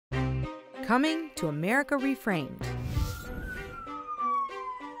Coming to America Reframed.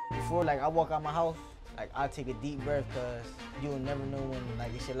 Before I walk out my house, I take a deep breath because you'll never know when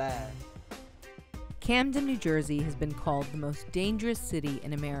it's your last. Camden, New Jersey has been called the most dangerous city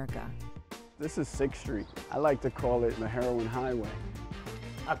in America. This is 6th Street. I like to call it the heroin highway.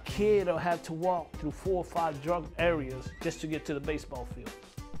 A kid will have to walk through 4 or 5 drug areas just to get to the baseball field.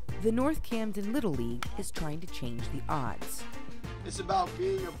 The North Camden Little League is trying to change the odds. It's about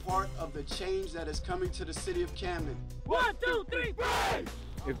being a part of the change that is coming to the city of Camden. 1, 2, 3, break!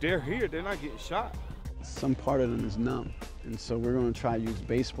 If they're here, they're not getting shot. Some part of them is numb, and so we're going to try to use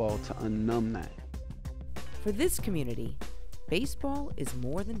baseball to unnumb that. For this community, baseball is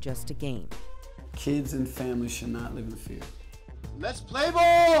more than just a game. Kids and families should not live in fear. Let's play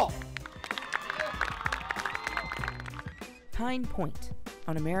ball! Pyne Poynt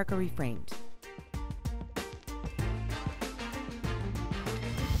on America Reframed.